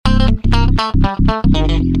Well,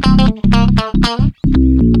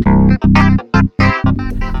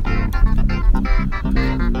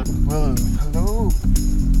 hello.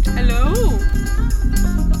 Hello.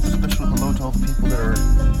 Special hello to all the people that are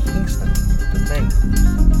in Kingston, the thing,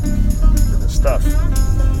 for the stuff.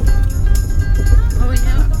 Oh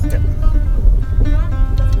yeah. Yeah.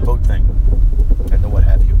 The boat thing, and the what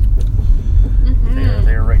have you. Mm-hmm. They are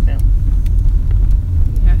there right now.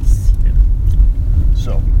 Yes. Yeah.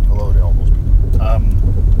 So, hello to all those people.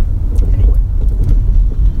 Anyway.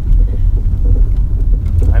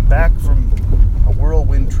 I'm back from a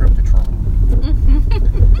whirlwind trip to Toronto.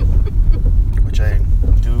 Which I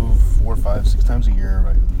do 4, 5, 6 times a year.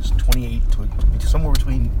 I use 28 to somewhere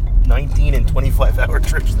between 19 and 25 hour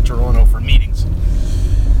trips to Toronto for meetings.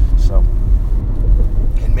 So,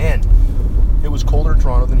 and man, it was colder in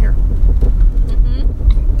Toronto than here.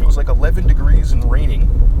 Mm-hmm. It was like 11 degrees and raining.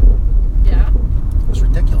 Yeah. It was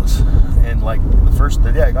ridiculous. And like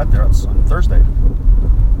the day I got there on Thursday,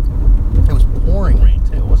 it was pouring rain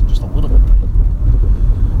too. It wasn't just a little bit of rain.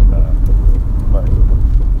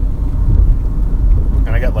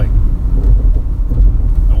 And I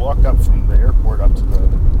walked up from the airport up to the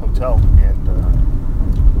hotel, and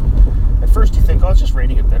at first you think, oh, it's just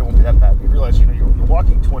raining a bit, it won't be that bad. But you realize, you're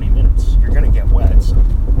walking 20 minutes, you're going to get wet. So.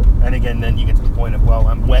 And again, then you get to the point of, well,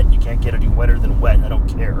 I'm wet, you can't get any wetter than wet, I don't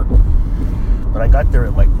care. But I got there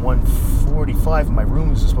at like 1:45, and my room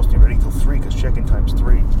was supposed to be ready till 3, because check-in time's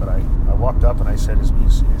 3. But I walked up and I said, is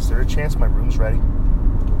there a chance my room's ready?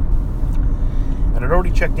 And I'd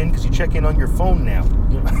already checked in, because you check in on your phone now.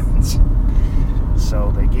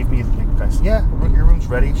 So they gave me, I said, yeah, your room's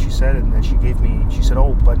ready, she said. And then she said,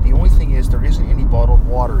 oh, but the only thing is there isn't any bottled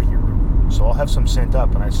water in your room. So I'll have some sent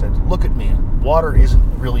up. And I said, look at me. Water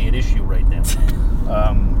isn't really an issue right now.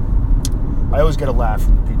 I always get a laugh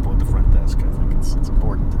from the people at the front desk. I think it's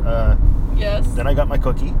important. Yes. Then I got my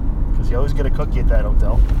cookie, because you always get a cookie at that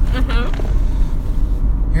hotel. Mm-hmm.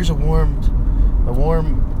 Here's a warm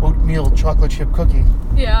oatmeal chocolate chip cookie.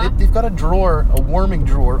 Yeah. They've got a warming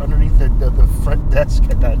drawer underneath the front desk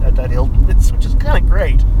at that Hilton, which is kind of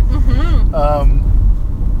great. Mm-hmm.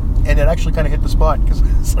 And it actually kind of hit the spot, because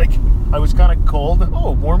it's like I was kind of cold.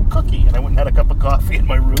 Oh, warm cookie, and I went and had a cup of coffee in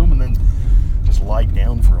my room, and then just lied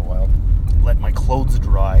down for a while, let my clothes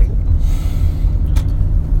dry.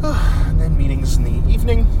 And then meetings in the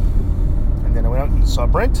evening, and then I went out and saw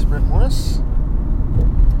Brent Morris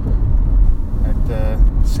at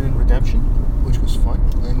Sin and Redemption, which was fun.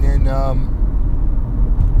 And then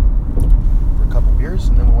for a couple beers,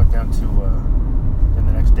 and then we went down to then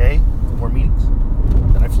the next day, more meetings.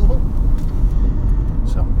 Then I flew home.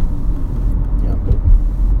 So yeah,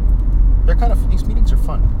 these meetings are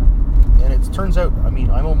fun. And it turns out, I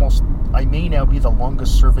may now be the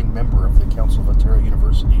longest serving member of the Council of Ontario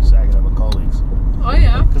University's academic colleagues. Oh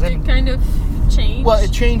yeah. It kind of changed. Well,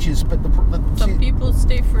 it changes, but some people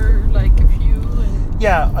stay for like a few. And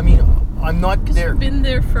yeah, I'm not there. You've been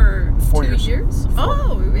there for 4 2 years.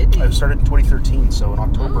 Oh, really? I started in 2013, so in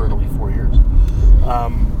October it'll be 4 years.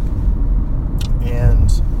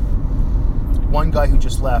 And one guy who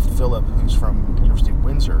just left, Philip, who's from University of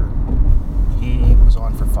Windsor, he was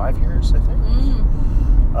on for 5 years, I think.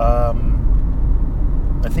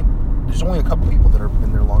 I think there's only a couple people that have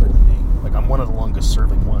been there longer than me. Like, I'm one of the longest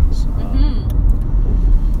serving ones.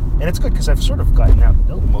 And it's good, because I've sort of gotten out to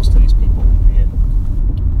know most of these people. And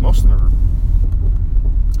most of them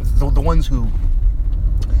are the ones who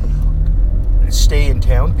stay in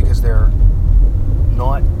town because they're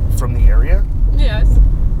not from the area. Yes.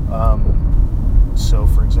 So,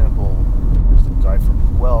 for example, there's the guy from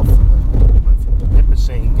Guelph, and the woman from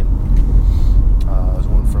Nipissing, and there's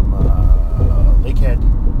one from Lakehead.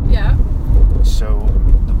 Yeah. So,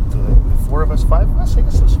 the 4 of us, 5 of us, I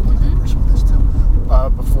guess there's one other person with us too.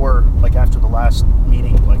 Before, like, after the last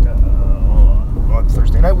meeting, like, on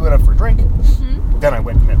Thursday night, we went out for a drink. Mm-hmm. Then I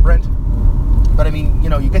went and met Brent. But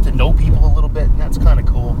you get to know people a little bit, and that's kind of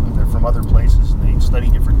cool. They're from other places, and they study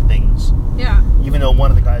different things. Yeah. Even though one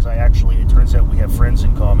of the guys it turns out we have friends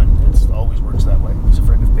in common. It always works that way. He's a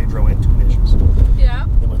friend of Pedro Antunes. Yeah.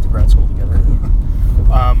 They went to grad school together.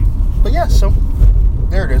 But yeah, so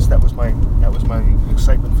there it is. That was my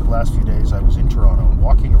excitement for the last few days. I was in Toronto,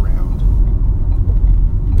 walking around,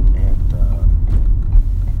 and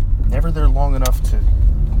never there long enough to,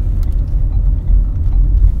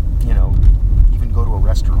 even go to a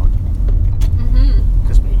restaurant.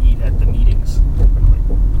 Because we eat at the meetings typically.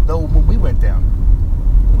 Though when we went down,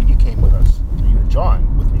 when you came with us, you and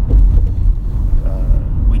John with me,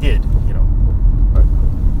 we did, but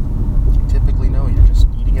typically no, you're just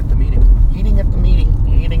eating at the meeting. Eating at the meeting.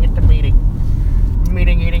 Eating at the meeting.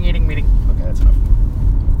 Meeting. Okay.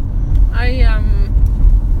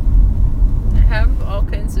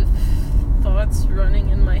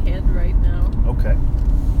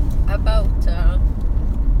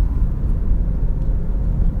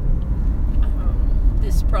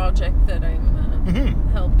 project that I'm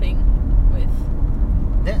helping with.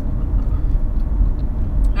 Yeah.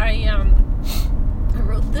 I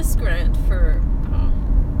wrote this grant for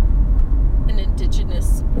an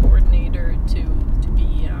Indigenous coordinator to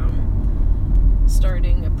be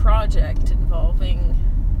starting a project involving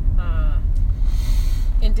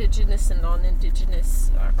Indigenous and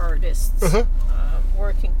non-Indigenous artists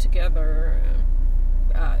working together,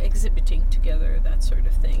 exhibiting together, that sort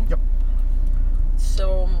of thing. Yep.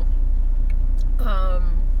 So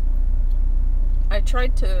I'm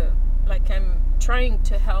trying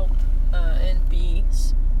to help and be,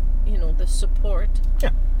 the support.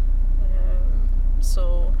 Yeah.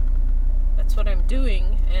 So that's what I'm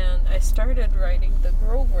doing, and I started writing the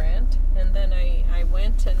Grow grant, and then I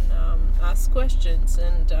went and asked questions,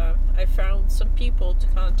 and I found some people to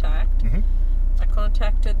contact. Mm-hmm. I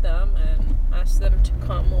contacted them and asked them to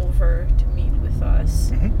come over to meet with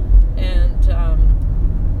us, and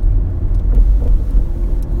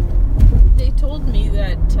they told me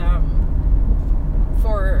that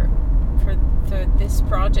for this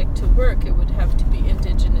project to work, it would have to be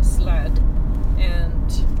Indigenous led,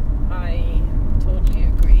 and I totally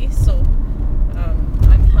agree. So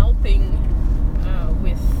I'm helping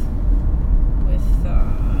with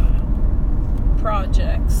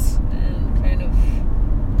projects and kind of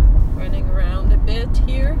running around a bit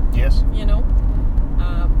here. Yes.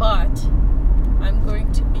 But I'm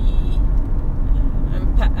going to be.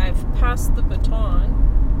 I've passed the baton.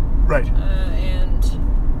 Right. And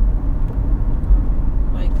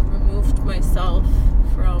removed myself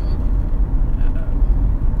from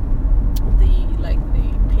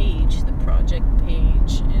the project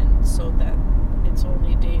page, and so that it's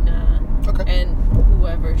only Dana and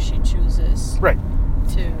whoever she chooses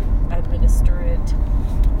to administer it.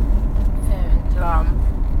 And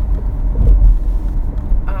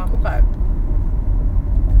but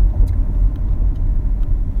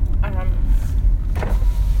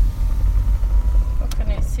how can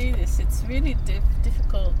I say this? It's really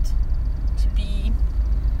difficult to be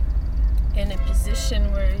in a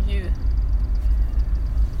position where you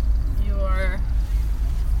are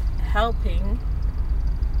helping,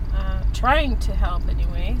 trying to help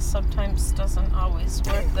anyway. Sometimes doesn't always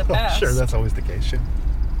work the best. Sure, that's always the case. Yeah.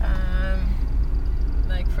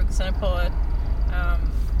 Like for example,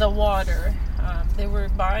 the water. They were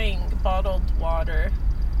buying bottled water,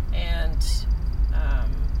 and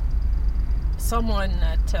someone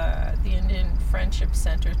at the Indian Friendship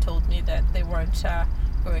Center told me that they weren't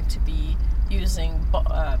going to be using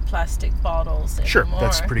plastic bottles anymore. Sure,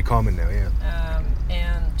 that's pretty common now, yeah.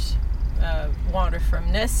 And water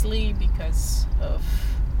from Nestle, because of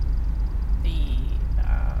the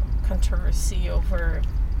controversy over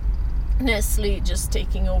Nestle just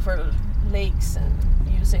taking over lakes and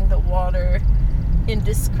using the water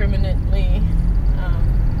indiscriminately,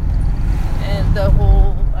 and the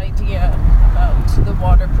whole idea about the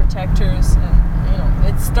water protectors, and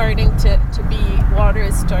it's starting to be, water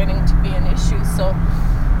is starting to be an issue. So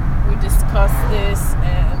we discussed this,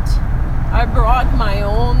 and I brought my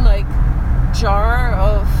own jar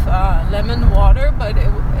of lemon water, but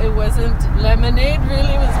it wasn't lemonade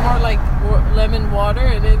really. It was more like lemon water,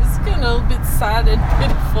 and it was kind of a little bit sad and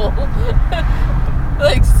pitiful.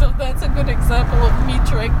 So that's a good example of me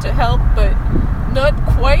trying to help, but not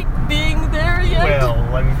quite being there yet.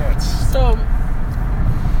 Well, I mean, that's... So,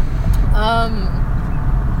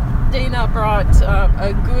 Dana brought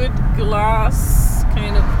a good glass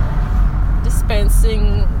kind of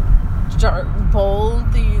dispensing jar bowl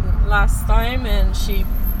the last time, and she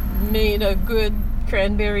made a good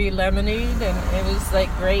cranberry lemonade, and it was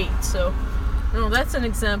great. So, that's an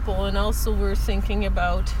example. And also we're thinking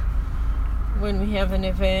about, when we have an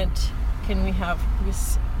event, can we have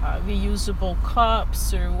reusable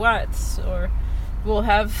cups or what? Or we'll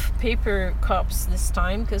have paper cups this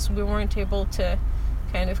time, because we weren't able to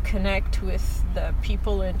kind of connect with the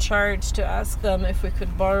people in charge to ask them if we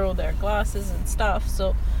could borrow their glasses and stuff.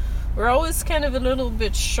 So we're always kind of a little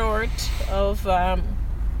bit short of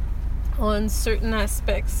on certain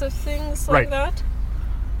aspects of things like that.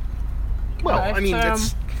 Well, I mean,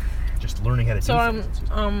 that's just learning how to do things.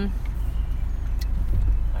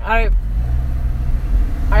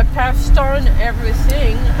 I passed on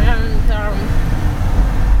everything, and I'm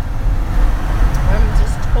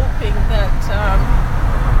just hoping that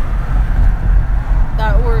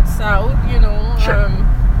that works out. Sure.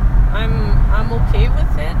 I'm okay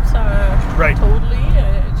with it. Totally.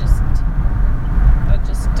 I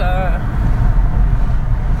just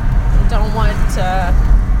don't want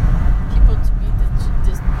people to be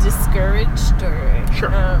discouraged, or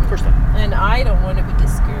sure. Of course not. And I don't want to be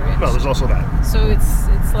discouraged. No, there's also that. So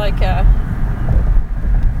it's it's like a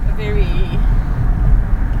very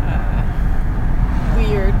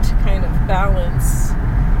weird kind of balance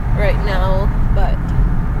right now, but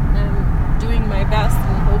I'm doing my best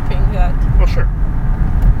and hoping that Well, sure.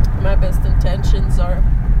 my best intentions are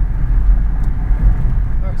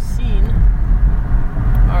seen,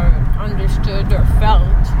 are understood, or felt.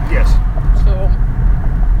 Yes. So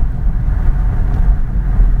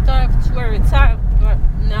that's where it's at. But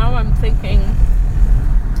now I'm thinking,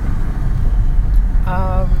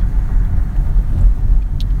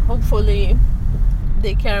 hopefully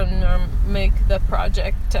they can make the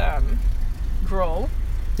project grow.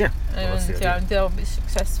 Yeah. Well, that's the idea. And they'll be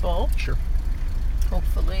successful, Sure.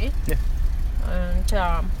 hopefully. Yeah. And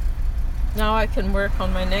now I can work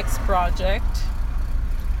on my next project.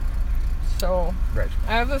 So Right.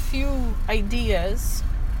 I have a few ideas.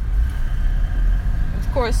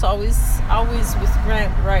 Of course, always with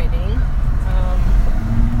grant writing.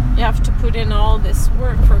 You have to put in all this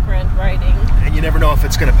work for grant writing. And you never know if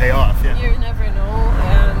it's going to pay off. Yeah. You never know.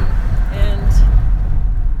 And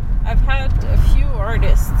I've had a few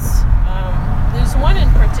artists. There's one in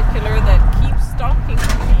particular that keeps talking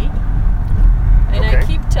to me. And I Okay.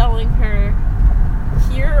 keep telling her,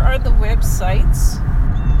 here are the websites.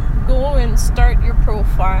 Go and start your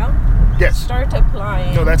profile. Yes. Start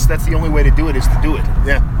applying. No, that's the only way to do it is to do it.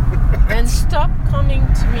 Yeah. And stop coming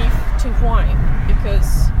to me to whine,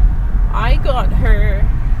 because I got her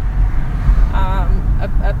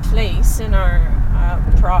a place in our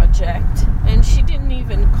project, and she didn't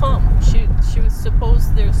even come.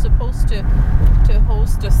 They're supposed to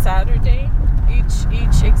host a Saturday.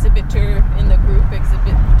 Each exhibitor in the group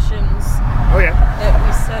exhibitions Oh yeah. that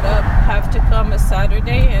we set up have to come a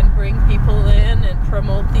Saturday and bring people in and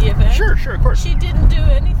promote the event. Sure, of course. She didn't do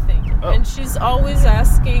anything. Oh. And she's always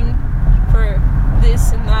asking for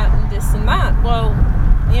this and that and this and that. Well,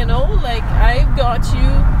 like I got you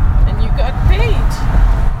and you got paid.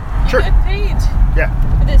 You Sure. got paid Yeah.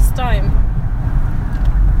 this time.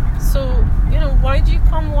 So, why do you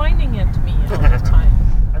come whining at me all the time?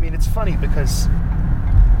 I mean, it's funny because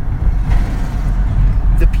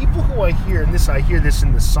the people who I hear, and I hear this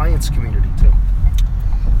in the science community too,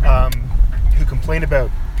 who complain about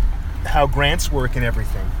how grants work and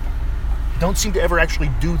everything, don't seem to ever actually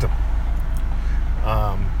do them.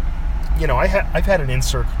 I've had an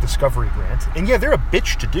INSERC Discovery grant, and yeah, they're a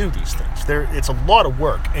bitch to do these things. It's a lot of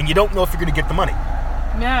work, and you don't know if you're going to get the money.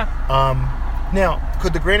 Yeah. Now,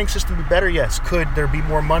 could the granting system be better? Yes. Could there be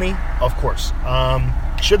more money? Of course.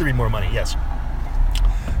 Should there be more money? Yes.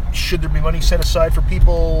 Should there be money set aside for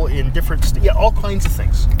people in different... yeah, all kinds of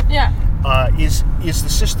things. Yeah. Is the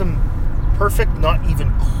system perfect? Not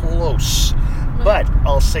even close. Mm. But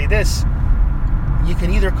I'll say this. You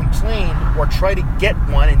can either complain or try to get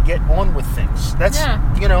one and get on with things. That's,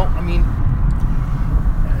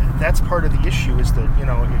 that's part of the issue is that,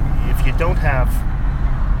 if you don't have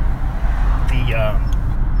the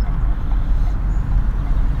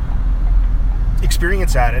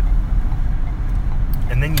experience at it,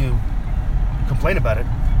 and then you complain about it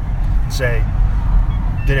and say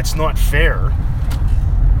that it's not fair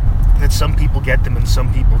that some people get them and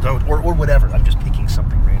some people don't, or whatever. I'm just picking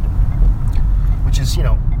something random, which is,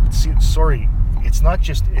 sorry, it's not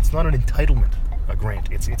an entitlement, a grant.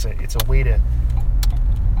 It's a way to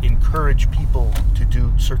encourage people to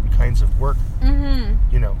do certain kinds of work. Mm-hmm.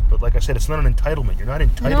 But like I said, it's not an entitlement. You're not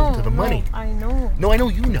entitled to the money. I know. No, I know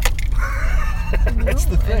you know. That's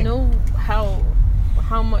the thing. I know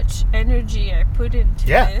how much energy I put into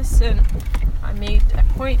this, and I made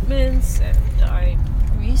appointments, and I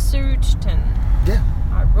researched, and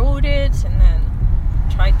I wrote it, and then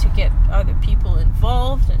tried to get other people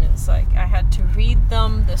involved, and it's like I had to read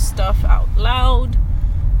them the stuff out loud.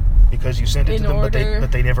 Because you sent it to them,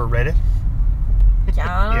 but they never read it?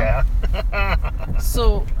 Yeah.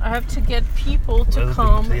 So I have to get people to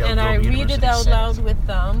come, and I read it out loud with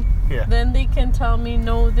them. Yeah. Then they can tell me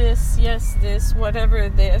no this, yes this, whatever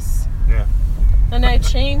this. Yeah. And I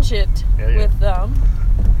change it with them.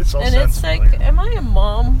 It's all and it's like, am I a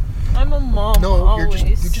mom? I'm a mom. No, always.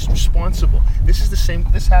 you're just responsible. This is the same.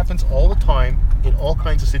 This happens all the time in all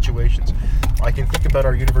kinds of situations. I can think about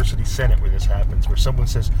our university senate where this happens, where someone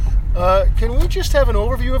says, "Can we just have an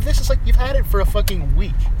overview of this?" It's like you've had it for a fucking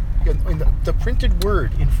week. In the printed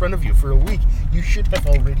word in front of you for a week. You should have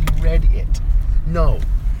already read it. No.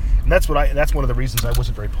 And that's one of the reasons I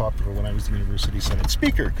wasn't very popular when I was the university senate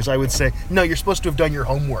speaker, because I would say, "No, you're supposed to have done your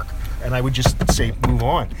homework," and I would just say, "Move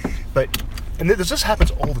on." And this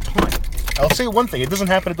happens all the time. I'll say one thing: it doesn't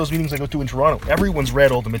happen at those meetings I go to in Toronto. Everyone's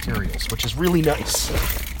read all the materials, which is really nice.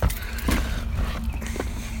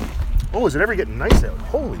 Oh, is it ever getting nice out?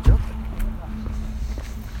 Holy jumping.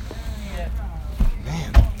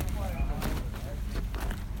 Man.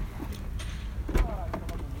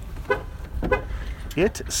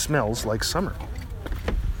 It smells like summer.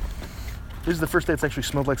 This is the first day it's actually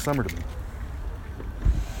smelled like summer to me.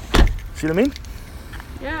 See what I mean?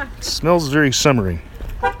 Yeah. It smells very summery.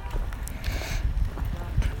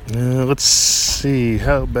 Let's see.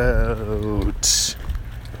 How about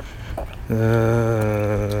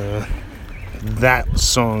that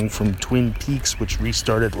song from Twin Peaks, which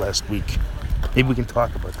restarted last week? Maybe we can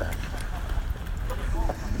talk about that.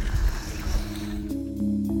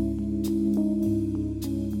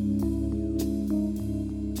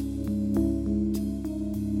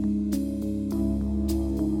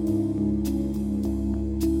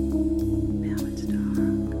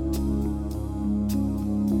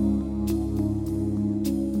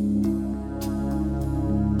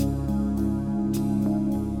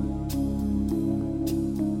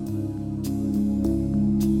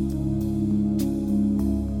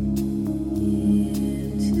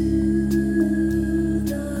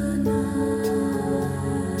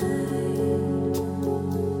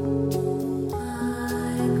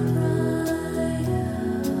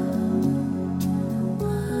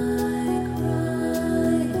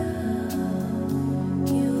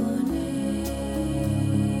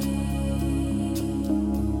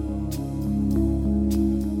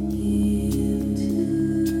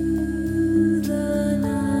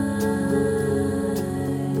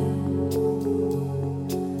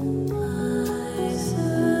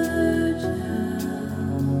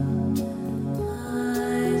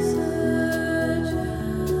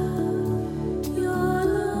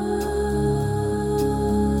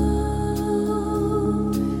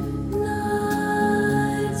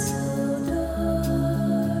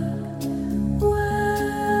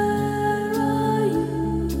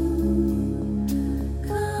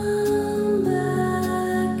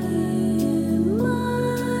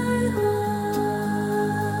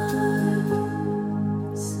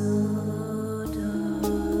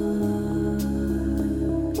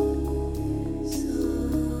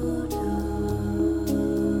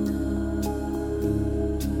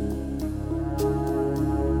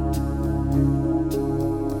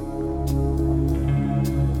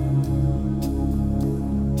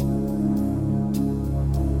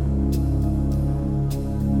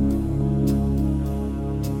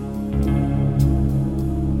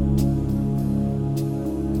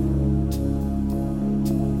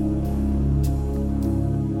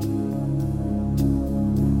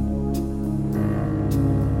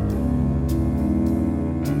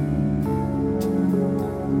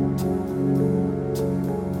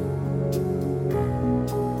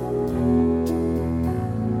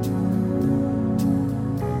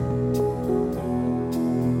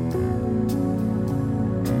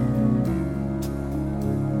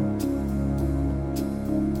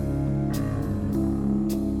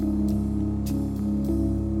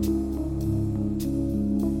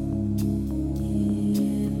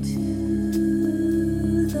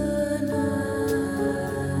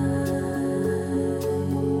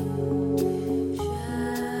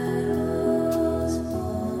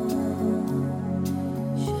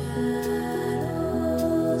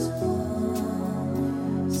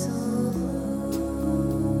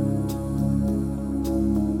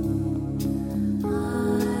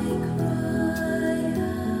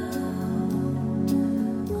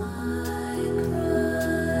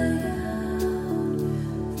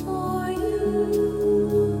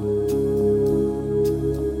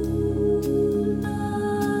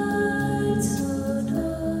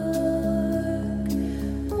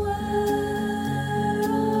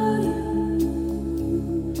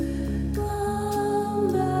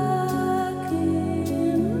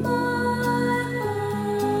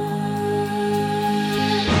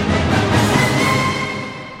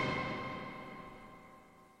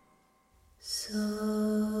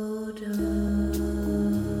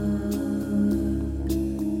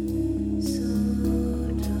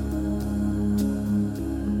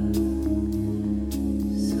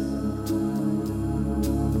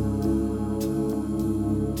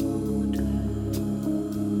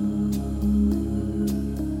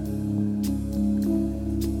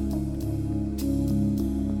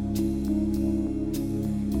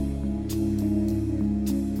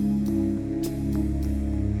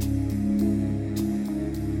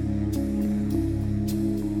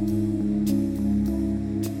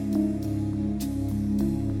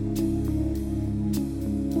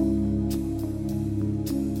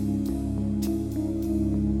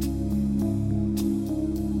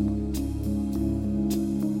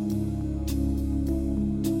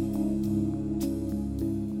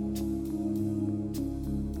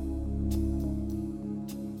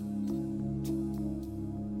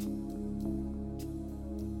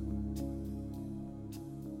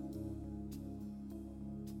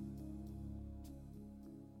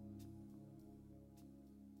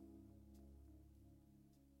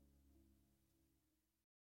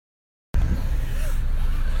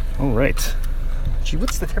 All right. Gee,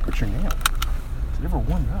 what's the temperature now? Has it ever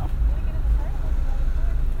warmed up?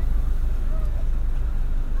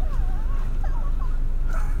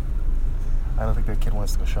 I don't think that kid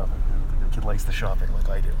wants to go shopping. I don't think that kid likes the shopping like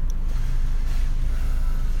I do.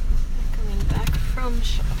 Coming back from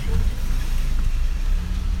shopping.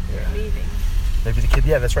 Yeah. Leaving. Maybe the kid,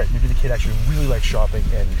 yeah, that's right. Maybe the kid actually really likes shopping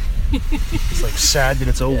and it's like sad that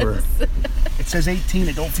it's over. Yes. It says 18,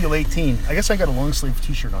 it don't feel 18. I guess I got a long sleeve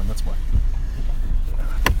t-shirt on, that's why.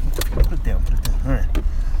 Put it down. All right.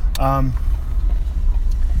 I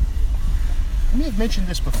may have mentioned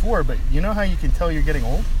this before, but you know how you can tell you're getting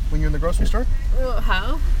old when you're in the grocery store? Well,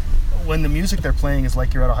 how? When the music they're playing is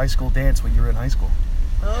like you're at a high school dance when you were in high school.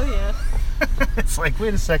 Oh, yeah. It's like,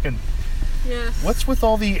 wait a second. Yes. What's with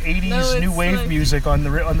all the 80s new wave like, music on the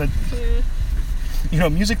yeah, you know,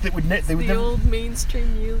 music that would they would the never. old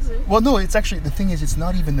mainstream music. Well, no, it's actually, the thing is, it's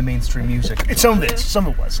not even the mainstream music. It's some of it. Some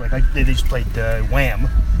of it was like they just played Wham,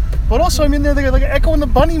 but also I mean they got like Echo and the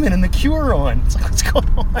Bunnymen and The Cure on. It's like, what's going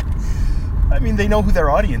on? I mean, they know who their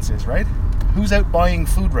audience is, right? Who's out buying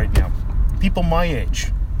food right now? People my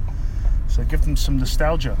age. So give them some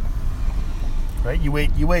nostalgia, right? You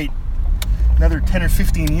wait another 10 or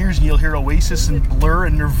 15 years and you'll hear Oasis and Blur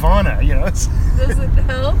and Nirvana. You know, Does it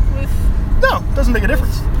help with? No, it doesn't make a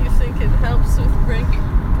difference. You think it helps with bringing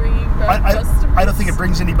back customers? I don't think it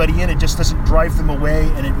brings anybody in. It just doesn't drive them away,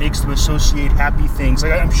 and it makes them associate happy things.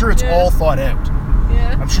 Like, I'm sure it's all thought out.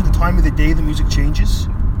 Yeah. I'm sure the time of the day the music changes.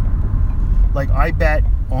 Like, I bet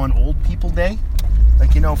on Old People Day.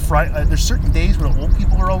 Like, you know, there's certain days when old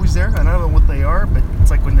people are always there, and I don't know what they are, but it's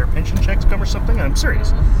like when their pension checks come or something. I'm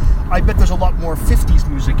serious. I bet there's a lot more 50s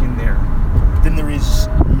music in there than there is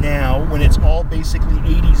now when it's all basically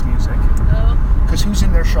 80s music. Oh. Because who's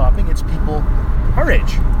in there shopping? It's people our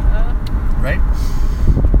age, right?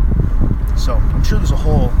 So I'm sure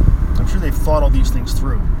I'm sure they've thought all these things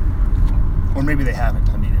through. Or maybe they haven't.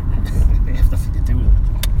 I mean, they have nothing to do with it.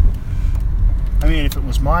 I mean, if it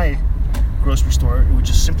was my grocery store, it would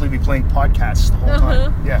just simply be playing podcasts the whole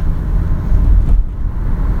time. Yeah.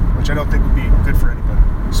 Which I don't think would be good for anybody.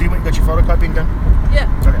 So you went and got your photocopying done? Yeah.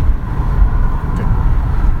 Okay. Good.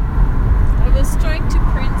 I was trying to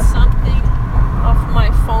print something off my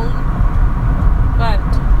phone, but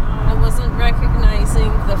I wasn't recognizing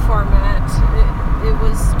the format. It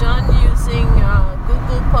was done using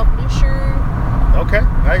Google Publisher. Okay.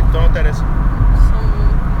 I don't know what that is.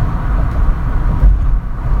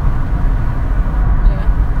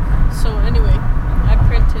 So anyway, I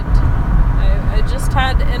printed. I just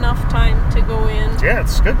had enough time to go in. Yeah,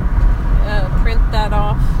 it's good. Print that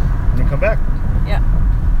off. And then come back. Yeah.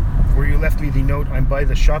 Where you left me the note, I'm by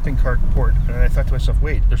the shopping cart port. And I thought to myself,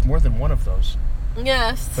 wait, there's more than one of those.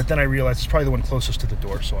 Yes. But then I realized it's probably the one closest to the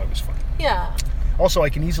door, so I was fine. Yeah. Also, I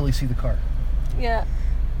can easily see the car. Yeah.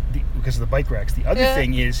 Because of the bike racks. The other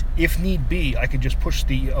thing is, if need be, I could just push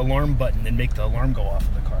the alarm button and make the alarm go off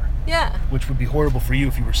in the car. Yeah. Which would be horrible for you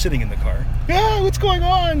if you were sitting in the car. Yeah, what's going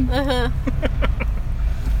on?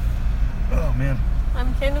 Oh, man.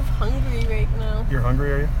 I'm kind of hungry right now. You're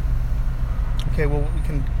hungry, are you? Okay, well, you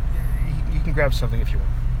can grab something if you want.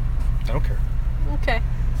 I don't care. Okay.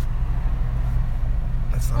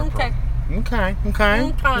 That's not a problem.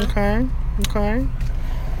 Okay.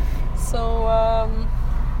 So,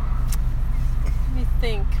 let me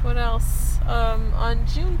think. What else? On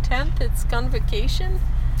June 10th, it's Convocation.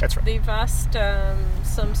 That's right. They've asked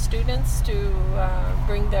some students to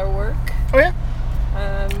bring their work. Oh, yeah?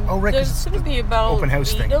 Right. There's going to be about open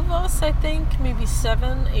house 8 of us, I think. Maybe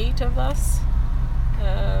 7, 8 of us.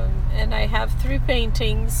 And I have 3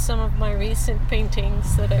 paintings, some of my recent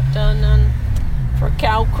paintings that I've done for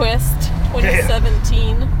CalQuest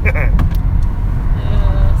 2017.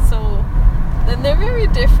 So, then they're very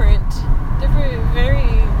different. They're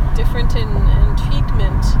very different in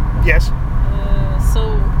treatment. Yes. So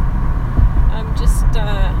I'm just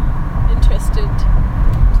interested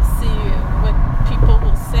to see what people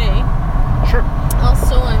will say. Sure.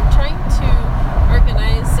 Also, I'm trying to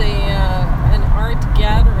organize an art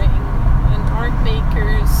gathering, an art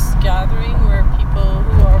makers gathering where people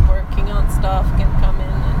who are working on stuff can come in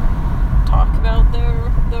and talk about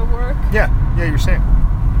their work. Yeah, you're saying.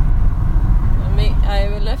 I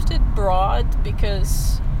left it broad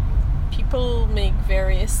because people make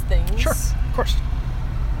various things. Sure, of course.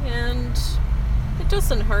 And it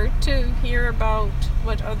doesn't hurt to hear about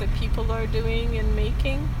what other people are doing and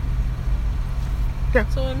making. Yeah.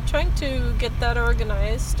 So I'm trying to get that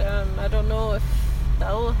organized. I don't know if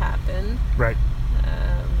that will happen. Right.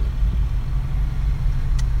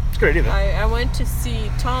 It's a good idea, though. I went to see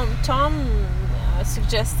Tom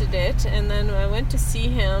suggested it, and then I went to see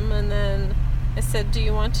him, and then I said, "Do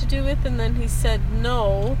you want to do it?" And then he said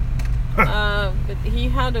no. But he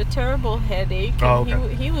had a terrible headache,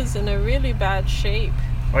 and he was in a really bad shape.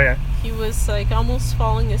 Oh yeah. He was like almost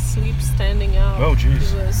falling asleep standing up. Oh jeez.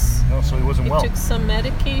 He was. No, so he wasn't well. He took some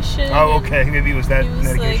medication. Oh, okay. Maybe it was that he was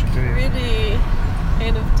medication like too. Yeah. really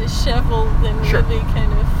kind of disheveled and Sure. really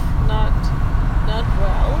kind of not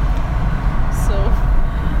well. So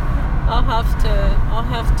I'll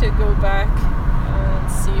have to go back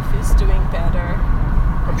and see if he's doing better.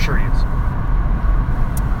 I'm sure he is.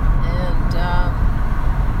 And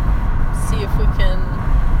see if we can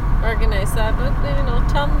organize that. But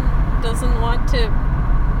Tom doesn't want to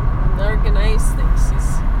organize things.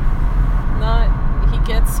 He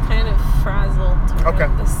gets kind of frazzled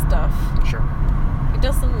around this stuff. Sure. He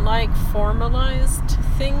doesn't like formalized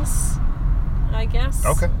things, I guess.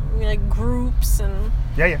 Okay. Like groups and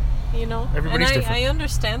Yeah. Everybody's and different. I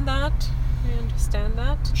understand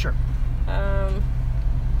that. Sure.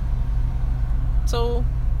 So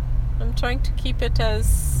I'm trying to keep it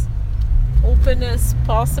as open as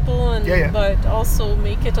possible, and but also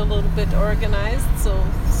make it a little bit organized so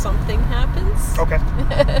if something happens. Okay.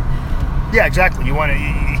 Yeah, exactly. You want to.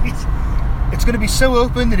 It's going to be so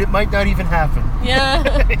open that it might not even happen.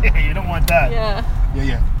 Yeah. You don't want that. Yeah.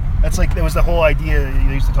 Yeah. That's like there was the whole idea.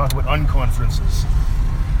 They used to talk about unconferences.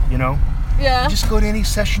 Yeah. Just go to any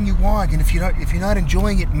session you want, and if you're not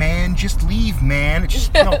enjoying it, man, just leave, man. It's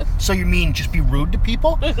just, no. So you mean just be rude to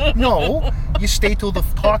people? No, you stay till the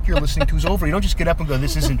talk you're listening to is over. You don't just get up and go,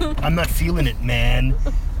 I'm not feeling it, man.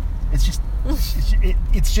 It's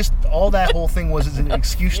just all that whole thing was an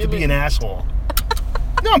excuse to be an asshole.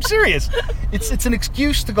 No, I'm serious. It's an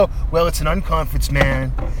excuse to go, well, it's an unconference,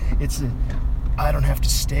 man. I don't have to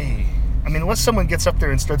stay. I mean, unless someone gets up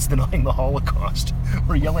there and starts denying the Holocaust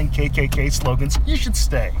or yelling KKK slogans, you should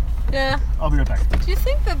stay. Yeah. I'll be right back. Do you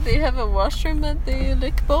think that they have a washroom at the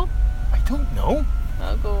Lickbo? I don't know.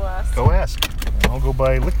 I'll go ask. Go ask. I'll go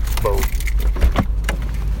by Lickbo.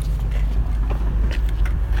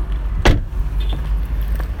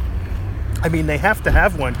 I mean, they have to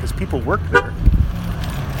have one because people work there.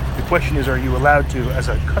 The question is, are you allowed to, as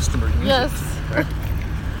a customer, use Yes. it? Right?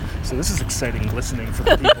 So this is exciting listening for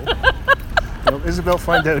the people. Well, Isabel,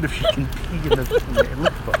 find out if she can pee in the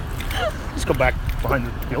Lickbo. Just go back behind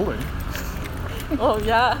the building. Oh,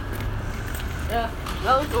 yeah. Yeah,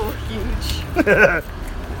 that'll go huge.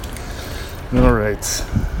 All right.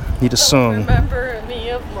 Need a song. Remember me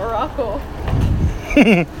of Morocco.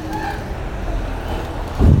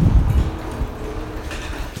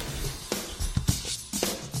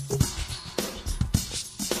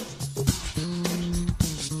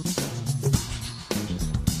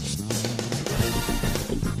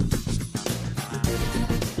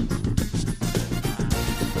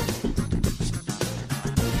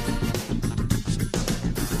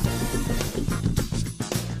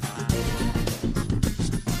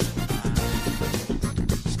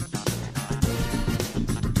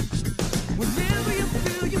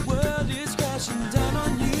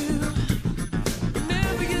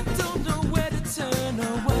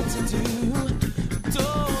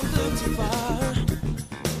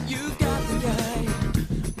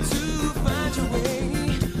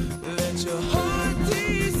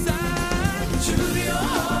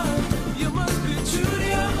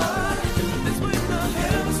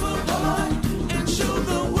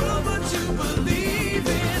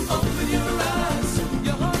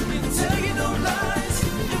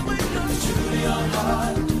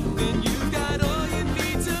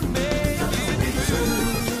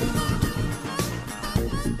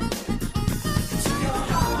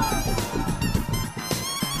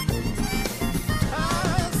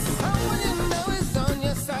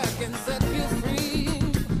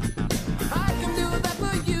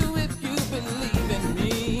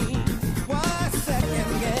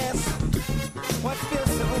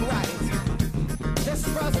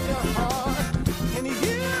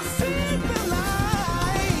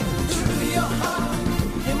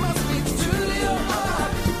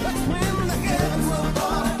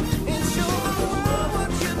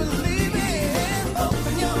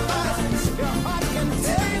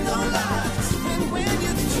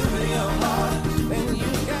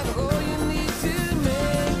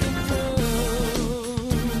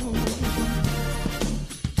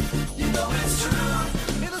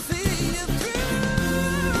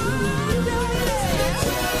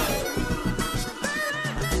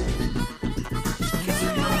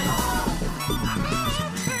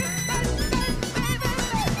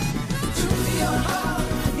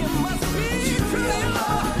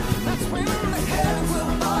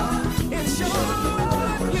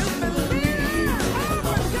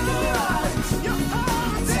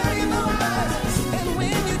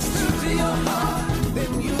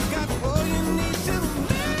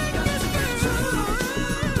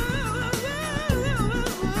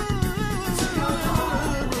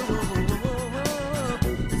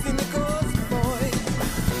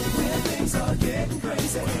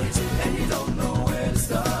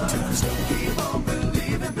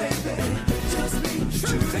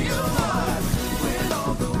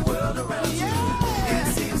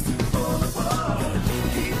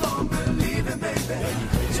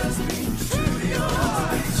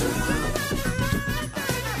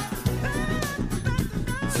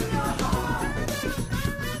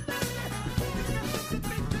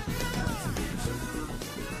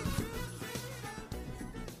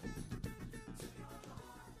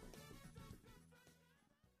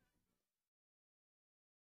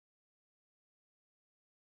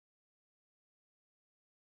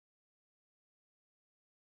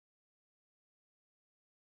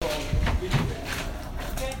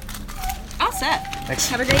 Thanks.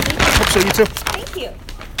 Have a great week. Hope so, you too. Thank you.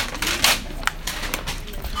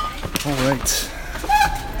 All right.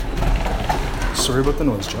 Sorry about the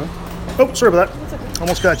noise, John. Oh, sorry about that.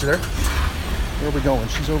 Almost got you there. Where are we going?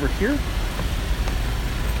 She's over here.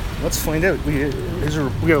 Let's find out. We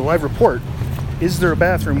got a live report. Is there a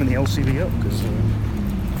bathroom in the LCBO? Because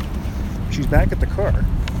she's back at the car.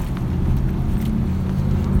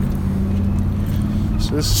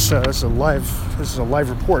 So this is a live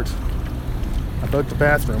report about the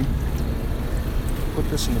bathroom. Put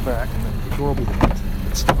this in the back, and then the door will be the net.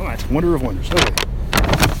 It's wonder of wonders. Okay.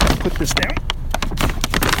 Put this down.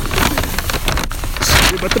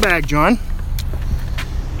 Sorry about the bag, John.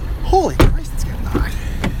 Holy Christ, it's getting hot.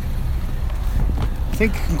 I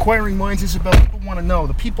think inquiring minds is about people want to know.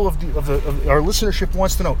 The people of our listenership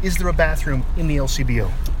wants to know: is there a bathroom in the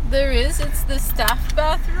LCBO? There is. It's the staff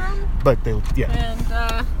bathroom. But they, yeah. And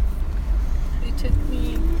they took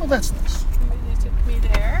me. Well, that's nice. They took me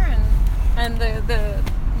there, and the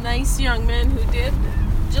nice young man who did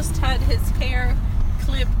just had his hair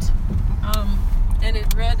clipped, and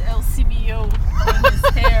it read LCBO on his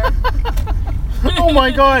hair. Oh my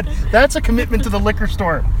God, that's a commitment to the liquor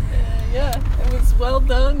store. Yeah, it was well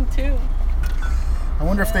done too. I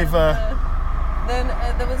wonder if they've. Then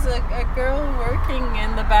there was a girl working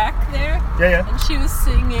in the back there. Yeah. And she was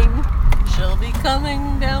singing, "She'll be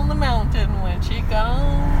coming down the mountain when she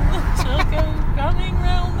comes. She'll go coming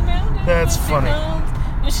round the mountain." That's when funny. She comes.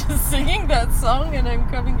 And she's singing that song, and I'm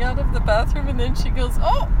coming out of the bathroom, and then she goes,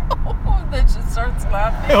 "Oh!" And then she starts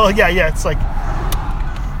laughing. Oh yeah. It's like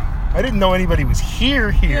I didn't know anybody was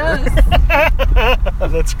here. Yes.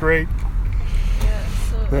 That's great. Yeah,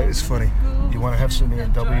 so That is funny. You want to have some the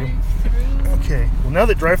A&W? drive-through. Okay. Well, now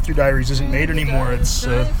that Drive-Thru Diaries isn't made anymore, it's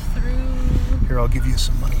Drive-through. here. I'll give you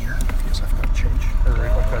some money here because I've got change. All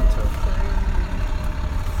right, I've got.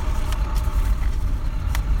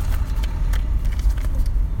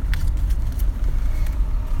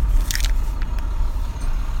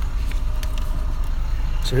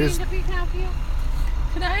 So here's.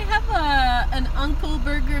 Could I have an Uncle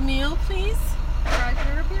Burger meal, please? Fries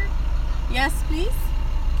and herb here? Yes, please.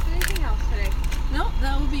 Anything else today? No,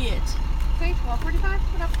 that will be it. Okay, 12:45.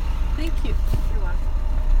 What up? Thank you. What do you want?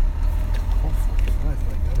 12:45.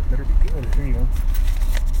 My God, it better be good. Here you go.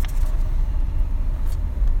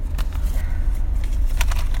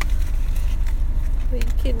 We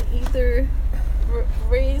can either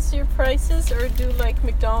raise your prices or do like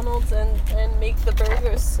McDonald's and make the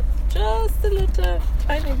burgers just a little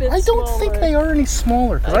tiny bit I don't think they are any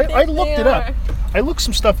smaller. Because I think looked they it up. are. I looked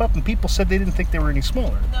some stuff up and people said they didn't think they were any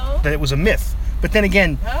smaller. No? That it was a myth. But then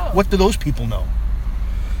again, Oh. what do those people know?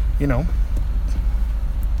 You know?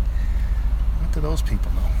 What do those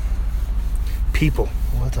people know? People.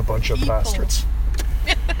 What a bunch of People. bastards.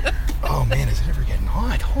 Oh man, is it ever getting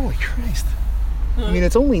hot? Holy Christ. I mean,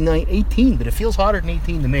 it's only 18, but it feels hotter than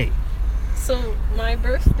 18 to me. So my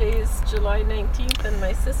birthday is July 19th and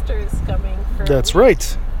my sister is coming for That's a week.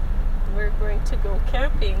 right. We're going to go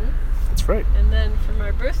camping. That's right. And then for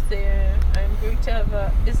my birthday, I'm going to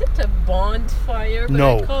have is it a bonfire? But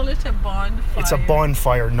No. I call it a bonfire. It's a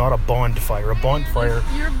bonfire, not a bonfire. A bonfire.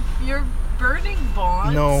 You're burning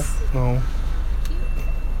bonds? No.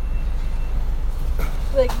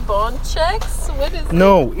 Like bond checks? What is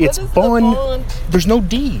No, it? it's What is bond. the bond? There's no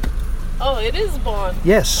D. Oh, it is bond.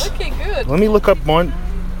 Yes. Okay, good. Let me look up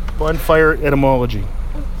bonfire etymology.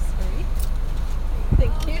 Oops, sorry.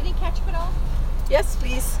 Thank you. Any ketchup at all? Yes,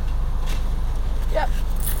 please. Yep.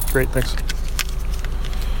 Great, thanks.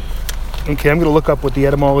 Okay, I'm going to look up what the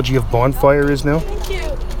etymology of bonfire is now. Thank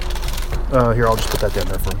you. Here, I'll just put that down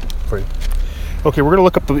there for you. Okay, we're going to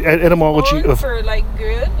look up the etymology Bond of... for like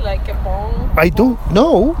good, like a bone. I don't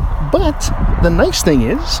know, but the nice thing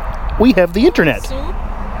is we have the internet. Soup. Would you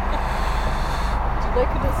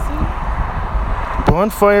like to see?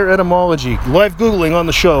 Bonfire etymology. Live Googling on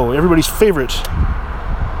the show. Everybody's favorite.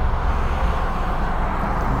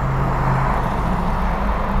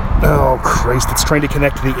 Oh, Christ. It's trying to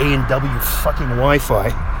connect to the A&W fucking Wi-Fi.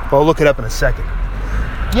 I'll look it up in a second.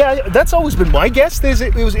 Yeah, that's always been my guess.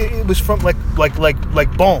 It was from like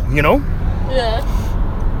bon, you know? Yeah.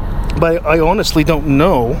 But I honestly don't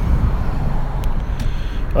know.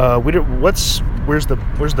 Where's the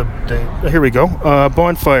here we go.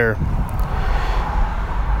 Bonfire.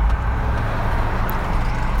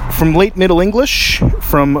 From late Middle English,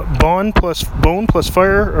 from bone plus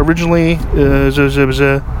fire, originally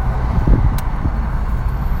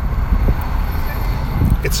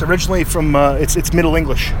it's originally from it's Middle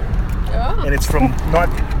English, Oh. and it's from not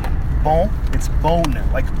bon, it's bone,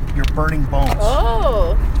 like you're burning bones.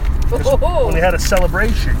 Oh. 'Cause when they had a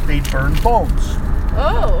celebration, they'd burn bones.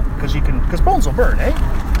 Oh. Because bones will burn,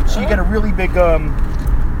 eh? So you get a really big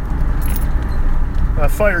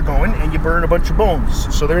fire going, and you burn a bunch of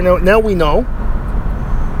bones. So there now we know.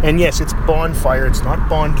 And yes, it's bonfire. It's not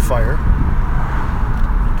bonfire.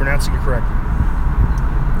 You're pronouncing it correctly.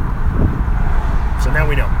 So now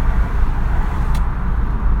we know.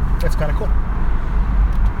 That's kind of cool.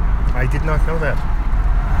 I did not know that.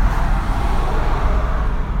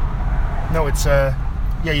 No, it's yeah.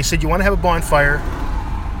 You said you want to have a bonfire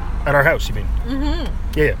at our house. You mean?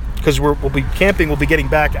 Mm-hmm. Yeah. Because we'll be camping. We'll be getting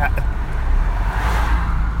back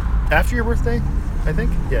after your birthday, I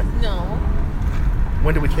think. Yeah. No.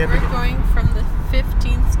 When do we camp We're again? going from the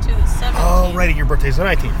 15th to the 17th. Oh, right. Your birthday's the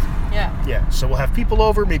 19th. Yeah. Yeah. So we'll have people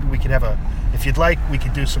over. Maybe we could have if you'd like, we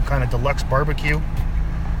could do some kind of deluxe barbecue.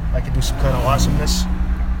 I could do some kind of awesomeness.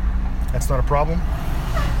 That's not a problem.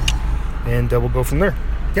 And we'll go from there.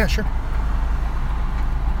 Yeah, sure.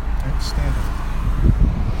 Outstanding.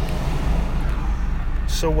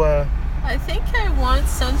 So, I think I want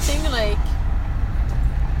something like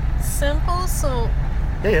simple, so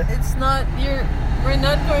yeah. it's not we're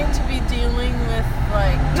not going to be dealing with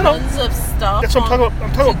like No. tons of stuff. That's what I'm talking about.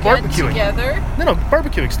 I'm talking about barbecuing. Together. No,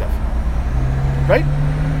 barbecuing stuff. Right?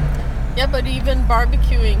 Yeah, but even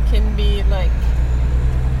barbecuing can be like.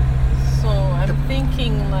 So I'm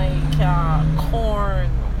thinking like corn.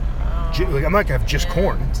 I'm not gonna have just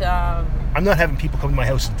corn. I'm not having people come to my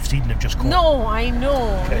house and feeding them just corn. No, I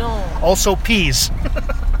know, Okay. no. Also peas.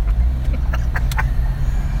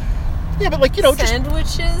 Yeah, but like, just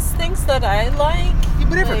Sandwiches, things that I like. Yeah,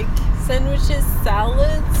 whatever. Like sandwiches,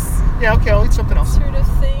 salads, yeah, okay, I'll eat something else. sort of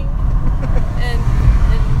thing. and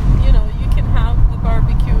you can have the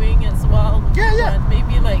barbecuing as well. Yeah. And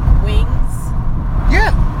maybe like wings.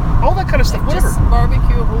 Yeah, all that kind of stuff. Like Whatever. just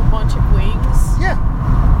barbecue a whole bunch of wings. Yeah.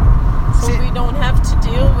 So See- we don't have to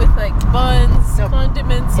deal with like buns, No.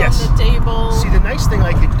 condiments Yes. on the table. See, the nice thing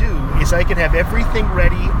I could do is I could have everything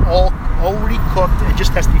ready, all already cooked. It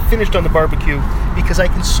just has to be finished on the barbecue because I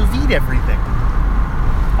can sous vide everything.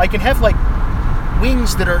 I can have like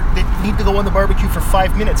wings that need to go on the barbecue for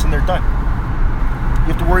 5 minutes and they're done.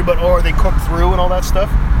 You have to worry about are they cooked through and all that stuff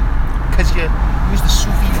because you use the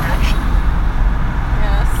sous vide action,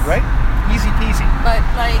 Yes. right? Easy peasy. But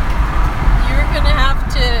like you're gonna have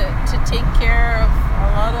to take care of a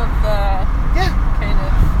lot of the Yeah. kind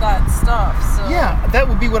of that stuff. So Yeah, that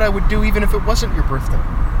would be what I would do even if it wasn't your birthday.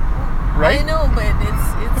 Right? I know, but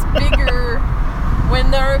it's bigger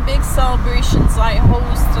when there are big celebrations. I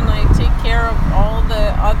host and I take care of all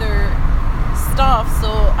the other stuff.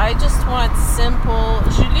 So I just want simple.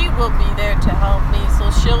 Julie will be there to help me,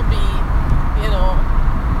 so she'll be,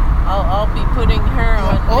 I'll be putting her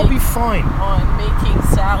on. I'll be fine. on making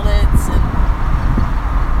salads and.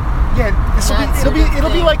 Yeah,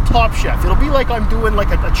 it'll be like Top Chef. It'll be like I'm doing like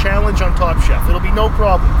a challenge on Top Chef. It'll be no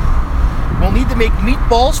problem. We'll need to make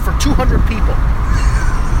meatballs for 200 people.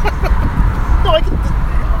 No,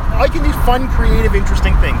 I can do fun, creative,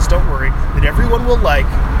 interesting things. Don't worry, that everyone will like,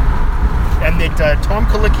 and that Tom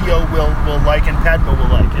Colicchio will like, and Padma will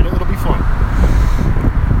like. It'll be fun.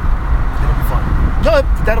 It'll be fun. No,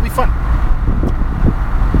 that'll be fun.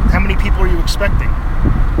 How many people are you expecting?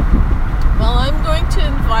 Well, I'm going to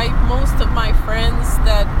invite most of my friends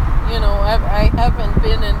that, I haven't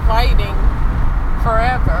been inviting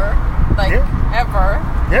forever, ever,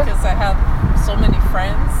 Yeah. because I have so many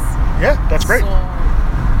friends. Yeah, that's great. So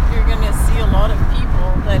you're going to see a lot of people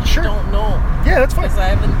that Sure. you don't know, Yeah, that's fine. because I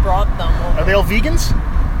haven't brought them over. Are they all vegans?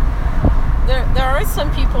 There are some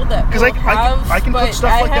people that 'Cause will I can cook but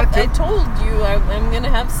stuff like that, too. I told you I'm going to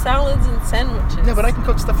have salads and sandwiches. Yeah, but I can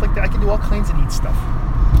cook stuff like that. I can do all kinds of neat stuff.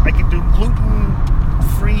 I can do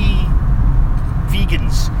gluten-free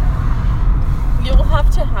vegans. You'll have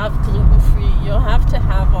to have gluten-free. You'll have to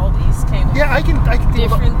have all these kind of Yeah, I can do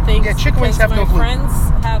different things. Yeah, chicken wings because have no my gluten.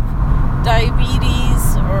 friends have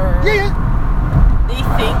diabetes, or Yeah. they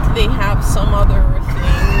think they have some other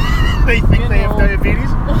thing. They think they have diabetes.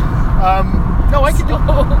 No, I can do.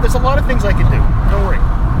 There's a lot of things I can do. Don't worry.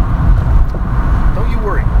 Don't you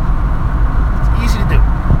worry. It's easy to do.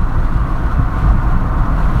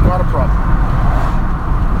 Not a problem.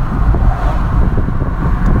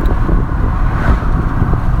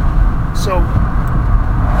 So,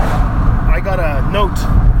 I got a note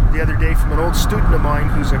the other day from an old student of mine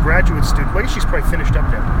who's a graduate student. Well, I guess she's probably finished up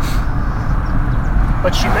now.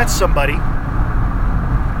 But she met somebody,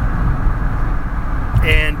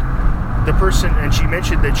 and the person, and she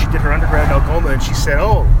mentioned that she did her undergrad in Algoma, and she said,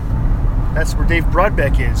 oh, that's where Dave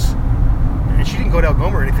Broadbeck is. And she didn't go to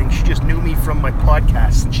Algoma or anything. She just knew me from my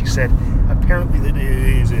podcast. And she said, apparently,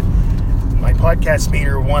 my podcast made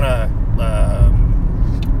her want to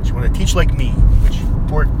She wanted to teach like me, which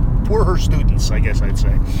poor her students, I guess I'd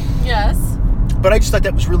say. Yes. But I just thought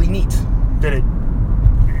that was really neat. That it,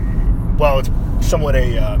 well, it's somewhat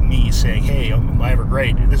a me saying, hey, am I ever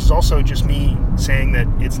great? This is also just me saying that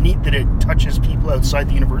it's neat that it touches people outside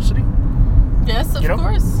the university. Yes, of You know?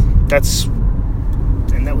 course.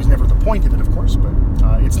 And that was never the point of it, of course, but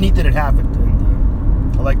it's neat that it happened.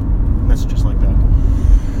 And I like messages like that.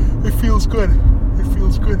 It feels good. It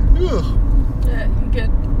feels good. Ugh. Yeah, you get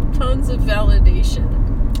tons of validation.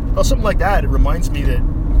 Well, something like that, it reminds me that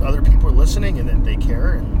other people are listening and that they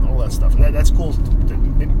care and all that stuff. And that's cool.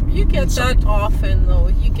 You get that often, though.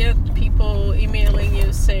 You get people emailing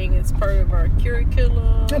you saying it's part of our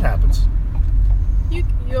curriculum. It happens. You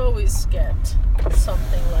always get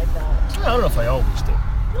something like that. I don't know if I always do.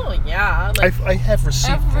 Oh yeah, like I have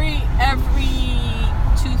received every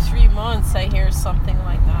 2-3 months I hear something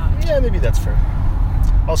like that. Yeah, maybe that's fair.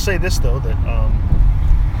 I'll say this, though, that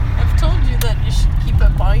I've told you that you should keep a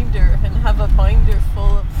binder and have a binder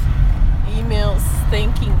full of emails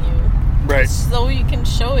thanking you. Right. So you can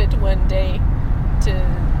show it one day to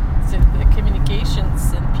the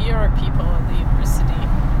communications and PR people at the university.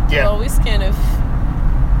 Yeah. You always kind of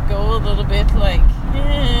go a little bit like,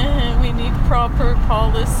 we need proper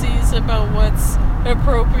policies about what's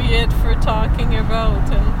appropriate for talking about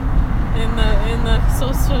and in the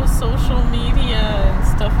social media and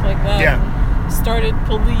stuff like that. Yeah. And started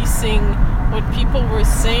policing what people were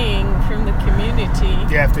saying from the community.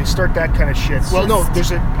 Yeah, if they start that kind of shit. Well, no,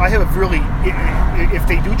 I have a really, if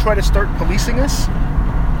they do try to start policing us,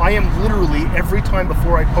 I am literally, every time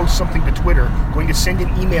before I post something to Twitter, going to send an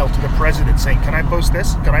email to the president saying, can I post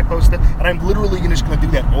this? Can I post that? And I'm literally just going to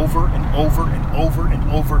do that over and over and over and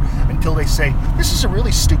over until they say, this is a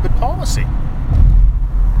really stupid policy.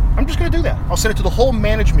 I'm just going to do that. I'll send it to the whole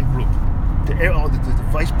management group, to the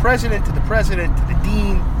vice president, to the president, to the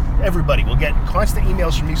dean. Everybody will get constant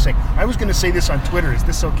emails from me saying, I was going to say this on Twitter. Is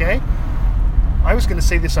this okay? I was going to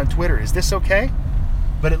say this on Twitter. Is this okay?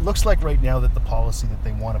 But it looks like right now that the policy that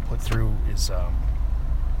they want to put through is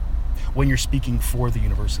when you're speaking for the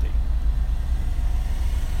university.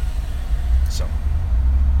 So,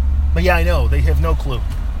 but yeah, I know they have no clue.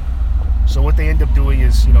 So what they end up doing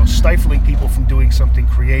is, stifling people from doing something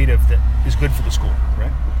creative that is good for the school,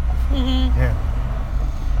 right? Mm-hmm. Yeah.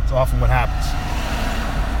 It's often what happens.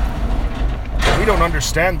 We don't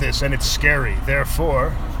understand this and it's scary.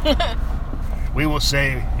 Therefore, we will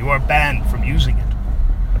say you are banned from using it.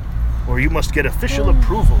 Or you must get official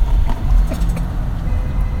approval.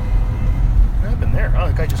 What happened there? Oh,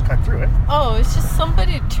 the guy just cut through it. Oh, it's just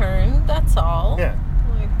somebody turned, that's all. Yeah.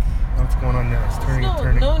 Like, What's going on there? It's turning and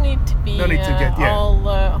turning. No need to be No need to get, yeah. all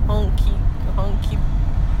honky.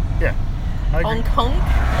 Yeah. I agree. Honk.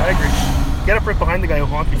 I agree. Get up right behind the guy who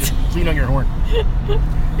honked and just lean on your horn.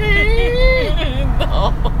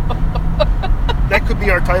 No. That could be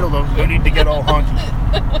our title, though. No need to get all honky.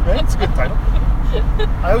 Right? It's a good title.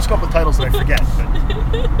 I always come up with titles that I forget, but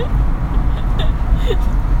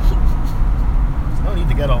there's no need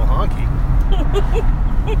to get all honky.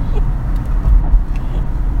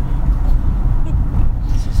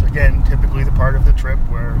 This is, again, typically the part of the trip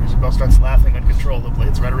where Isabel starts laughing uncontrollably.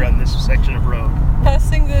 It's right around this section of road.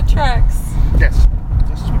 Passing the tracks. Yes,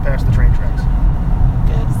 just as we pass the train tracks.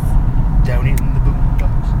 Yes. Down in the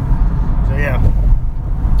boondocks. So, yeah.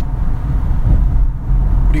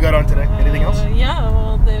 What do you got on today? Anything else? Yeah,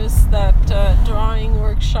 well, there's that drawing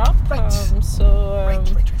workshop. Right. Right.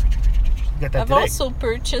 You got that I've today. also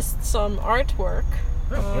purchased some artwork.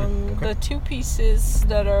 Oh, good. Okay. The two pieces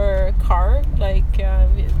that are carved, like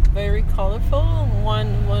very colorful.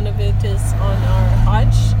 One of it is on our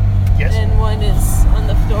hutch, Yes. and one is on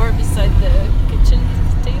the floor beside the kitchen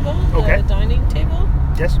table, Okay. the dining table.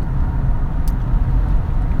 Yes.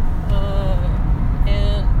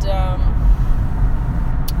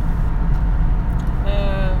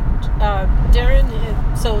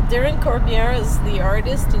 Darren Corbière is the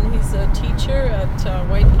artist, and he's a teacher at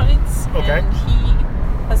White Pines. Okay. And he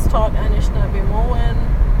has taught Anishinaabe-Moan,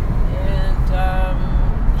 and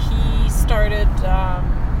he started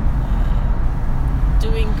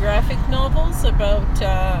doing graphic novels about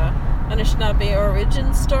Anishinaabe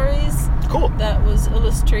origin stories. Cool. That was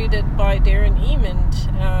illustrated by Darren Emond,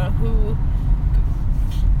 who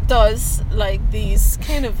does like these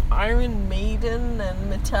kind of Iron Maiden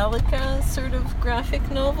and Metallica sort of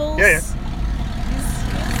graphic novels. Yeah. He's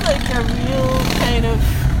like a real kind of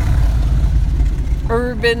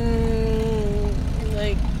urban,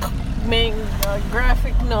 like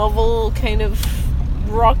graphic novel, kind of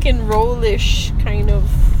rock and roll-ish, kind of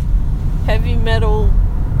heavy metal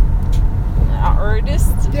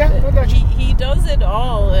artist. Yeah, I got you. He does it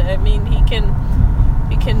all. I mean, he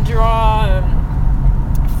can draw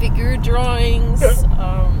figure drawings,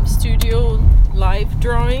 studio live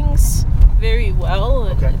drawings very well,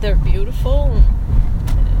 and Okay. they're beautiful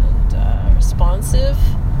and responsive.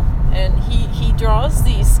 And he draws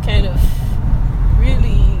these kind of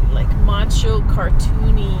really like macho,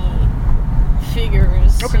 cartoony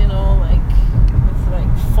figures, Okay. you know, like with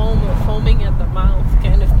like foaming at the mouth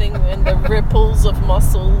kind of thing, and the ripples of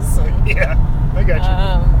muscles, and Yeah, I got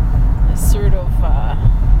you. sort of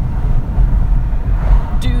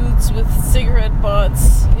dudes with cigarette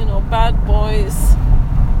butts, you know, bad boys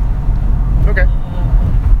Okay.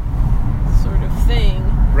 sort of thing.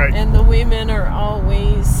 Right. And the women are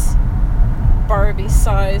always Barbie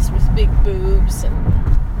sized with big boobs, and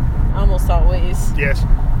almost always. Yes.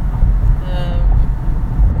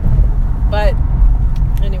 But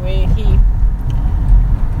anyway,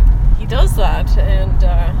 he does that, and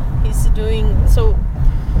he's doing so.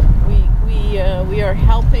 We are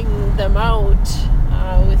helping them out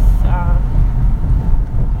with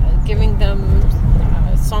giving them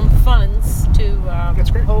some funds to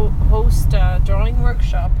That's great. host a drawing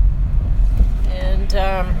workshop, and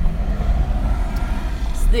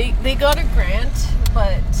they got a grant,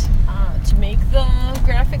 but to make the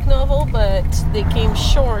graphic novel, but they came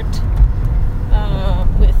short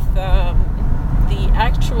with the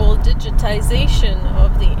actual digitization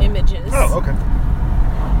of the images. Oh, okay.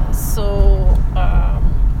 So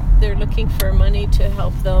they're looking for money to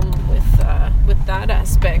help them with that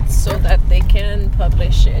aspect, so that they can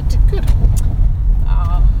publish it. Good.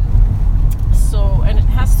 So, and it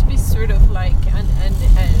has to be sort of like an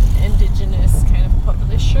indigenous kind of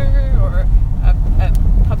publisher, or a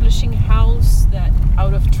publishing house that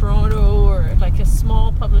out of Toronto, or like a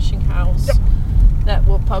small publishing house. Yep. That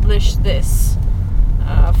will publish this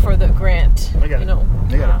for the grant. I got you it. know.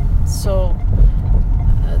 I got it. So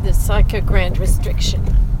it's like a grant restriction.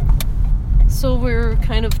 So we're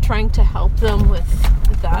kind of trying to help them with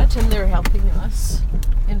that, and they're helping us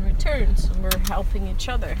in return. So we're helping each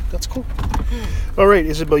other. That's cool. All right,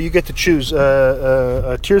 Isabel, you get to choose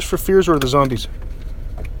Tears for Fears or the Zombies.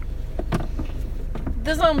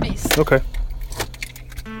 The zombies. Okay.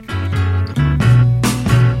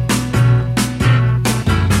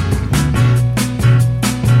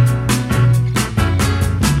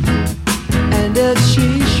 And if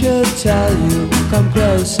she should tell you, come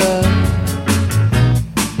closer.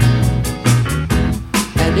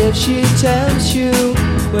 And if she tempts you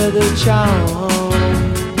with her charms,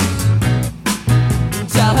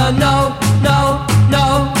 tell her no, no,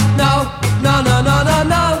 no, no, no, no, no, no,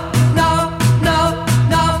 no.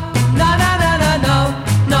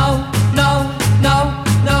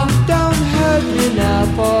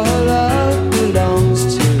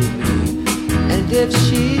 If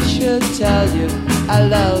she should tell you I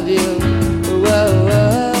love you, whoa,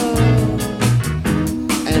 whoa.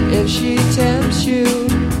 And if she tempts you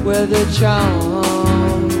with her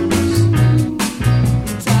charms,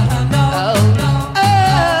 tell her no, no, oh,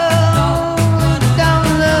 don't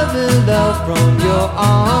let me love from your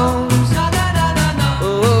arms.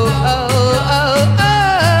 Oh, oh, oh,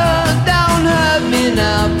 oh, don't hurt me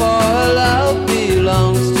now, for her love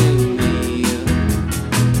belongs to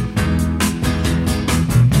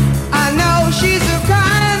she's the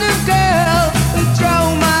kind of girl who throw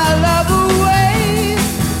my love away,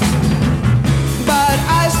 but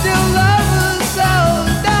I still love her, so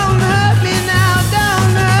don't hurt me now,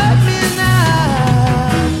 don't hurt me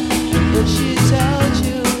now. If she tells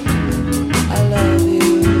you I love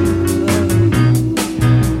you,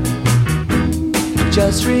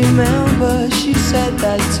 just remember she said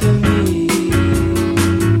that